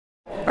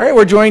All right,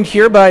 we're joined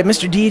here by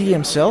Mr. Deity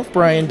himself,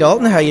 Brian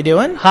Dalton. How you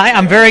doing? Hi,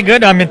 I'm very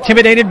good. I'm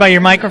intimidated by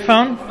your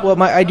microphone.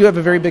 Well, I do have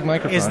a very big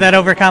microphone. Is that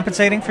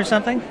overcompensating for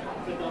something?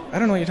 I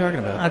don't know what you're talking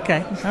about.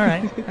 Okay, all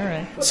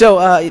right. So,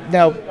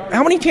 now,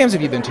 how many TAMs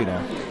have you been to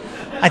now?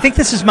 I think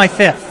this is my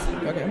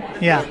 5th. Okay.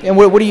 Yeah. And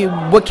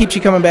what keeps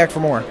you coming back for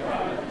more?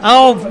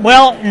 Oh,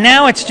 well,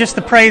 now it's just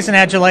the praise and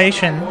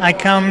adulation. I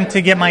come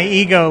to get my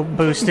ego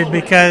boosted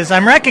because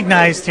I'm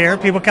recognized here.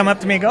 People come up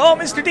to me and go, "Oh,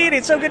 Mr. Deity,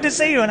 it's so good to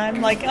see you." And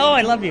I'm like, "Oh,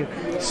 I love you."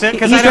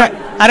 Because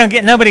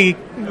nobody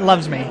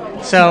loves me.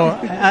 So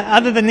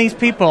other than these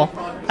people,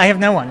 I have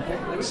no one.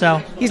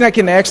 So he's not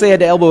kidding. I actually had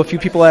to elbow a few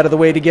people out of the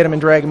way to get him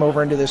and drag him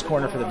over into this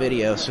corner for the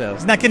video. So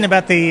he's not kidding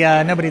about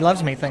the nobody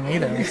loves me thing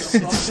either.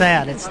 It's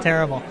sad. It's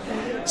terrible.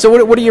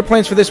 So what are your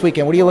plans for this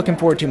weekend? What are you looking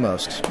forward to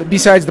most,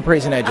 besides the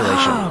praise and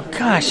adulation? Oh,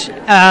 gosh.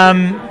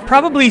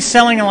 Probably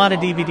selling a lot of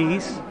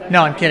DVDs.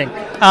 No, I'm kidding.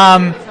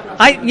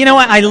 You know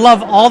what? I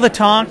love all the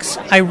talks.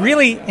 I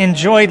really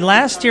enjoyed,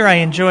 last year I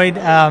enjoyed,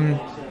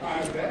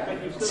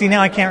 see,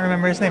 now I can't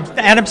remember his name,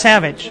 Adam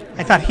Savage.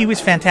 I thought he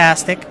was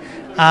fantastic.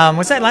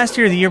 Was that last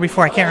year or the year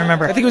before? I can't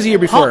remember. I think it was the year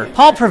before.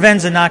 Paul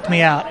Provenza knocked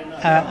me out.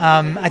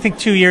 I think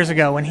 2 years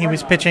ago when he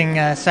was pitching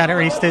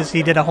Satiristas.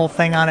 He did a whole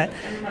thing on it.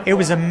 It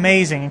was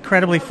amazing,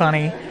 incredibly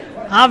funny.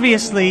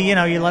 Obviously,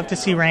 you love to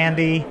see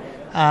Randy.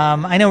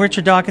 I know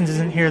Richard Dawkins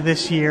isn't here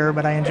this year,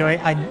 but I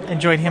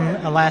enjoyed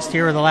him last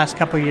year or the last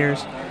couple of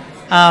years.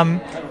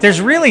 There's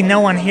really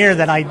no one here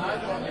that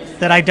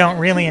I don't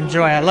really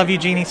enjoy. I love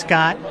Eugenie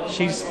Scott.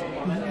 She's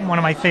one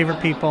of my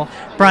favorite people.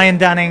 Brian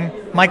Dunning,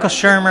 Michael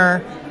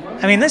Shermer.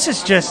 I mean, this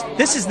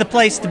is the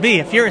place to be.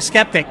 If you're a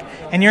skeptic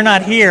and you're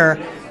not here,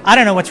 I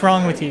don't know what's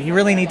wrong with you. You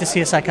really need to see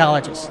a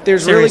psychologist.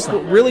 There's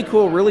really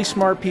cool, really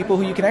smart people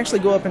who you can actually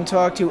go up and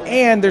talk to,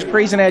 and there's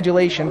praise and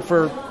adulation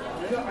for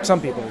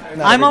some people.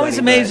 I'm always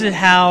amazed at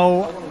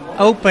how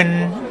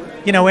open,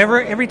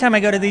 every time I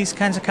go to these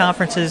kinds of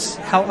conferences,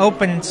 how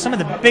open some of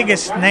the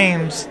biggest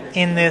names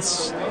in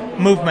this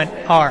movement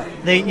are.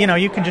 They,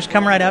 you can just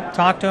come right up,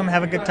 talk to them,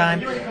 have a good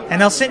time, and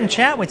they'll sit and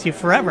chat with you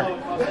forever.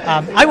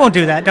 I won't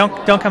do that.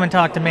 Don't come and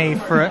talk to me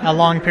for a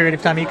long period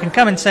of time. You can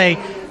come and say,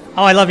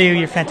 "Oh, I love you.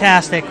 You're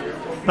fantastic,"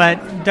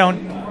 but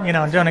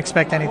don't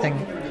expect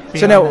anything.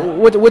 So now,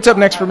 what's up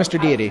next for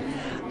Mr. Deity?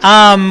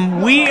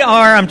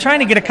 I'm trying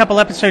to get a couple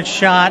episodes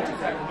shot.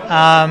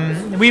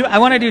 I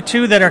want to do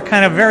 2 that are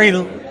kind of very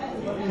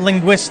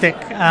linguistic.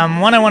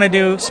 One I want to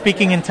do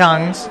speaking in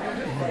tongues,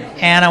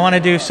 and I want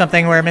to do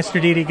something where Mr.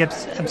 Deity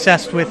gets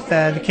obsessed with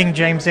the King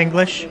James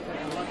English,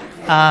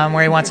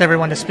 where he wants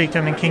everyone to speak to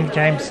him in King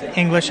James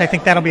English. I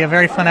think that'll be a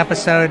very fun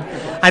episode.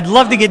 I'd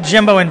love to get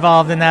Jimbo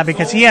involved in that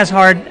because he has a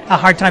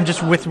hard time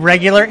just with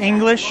regular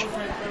English.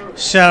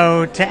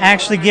 So to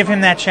actually give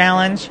him that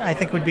challenge, I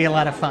think would be a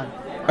lot of fun.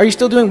 Are you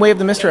still doing Way of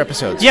the Mister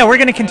episodes? Yeah, we're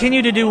going to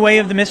continue to do Way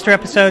of the Mister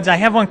episodes. I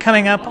have one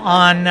coming up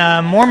on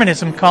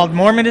Mormonism called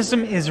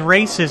Mormonism is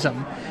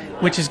Racism,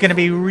 which is going to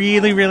be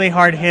really, really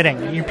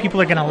hard-hitting. You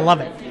people are going to love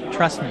it.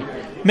 Trust me.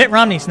 Mitt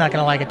Romney's not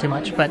going to like it too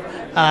much, but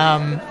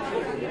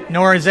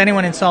nor is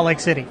anyone in Salt Lake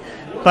City.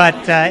 But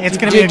it's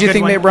going to be a good one. Do you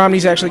think Mitt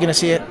Romney's actually going to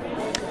see it?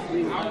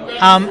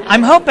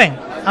 I'm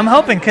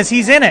hoping because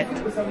he's in it.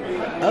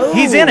 Oh,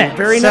 he's in it.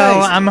 Very so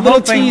nice. I'm little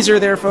hoping, teaser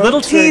there, folks.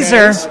 Little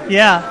teaser. Nice.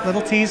 Yeah,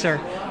 little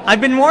teaser. I've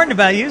been warned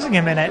about using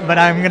him in it, but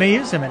I'm going to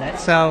use him in it.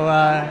 So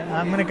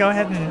I'm going to go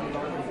ahead and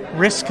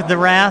risk the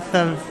wrath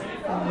of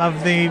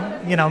the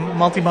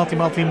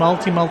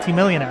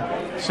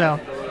multi-millionaire. So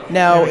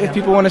now, if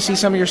people want to see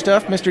some of your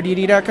stuff,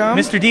 MrDeity.com?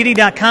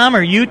 MrDeity.com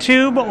or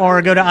YouTube,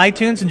 or go to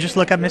iTunes and just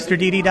look up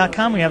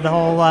MrDeity.com. We have the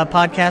whole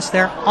podcast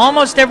there.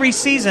 Almost every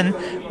season,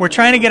 we're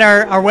trying to get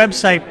our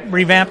website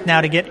revamped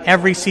now to get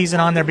every season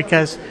on there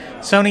because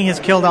Sony has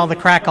killed all the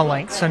crackle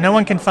links, so no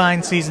one can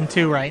find Season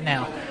 2 right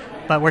now.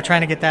 But we're trying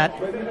to get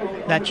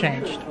that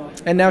changed.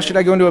 And now should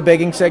I go into a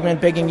begging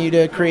segment, begging you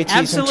to create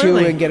Season 2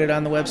 and get it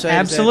on the website?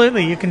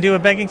 Absolutely. You can do a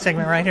begging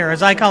segment right here,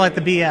 as I call it,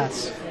 the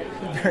BS.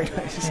 Very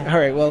nice. Yeah. All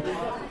right, well,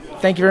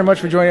 thank you very much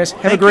for joining us.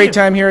 Have a great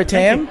time here at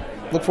TAM.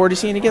 Look forward to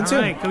seeing you again soon.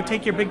 All right, go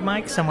take your big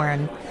mic somewhere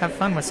and have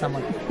fun with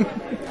someone.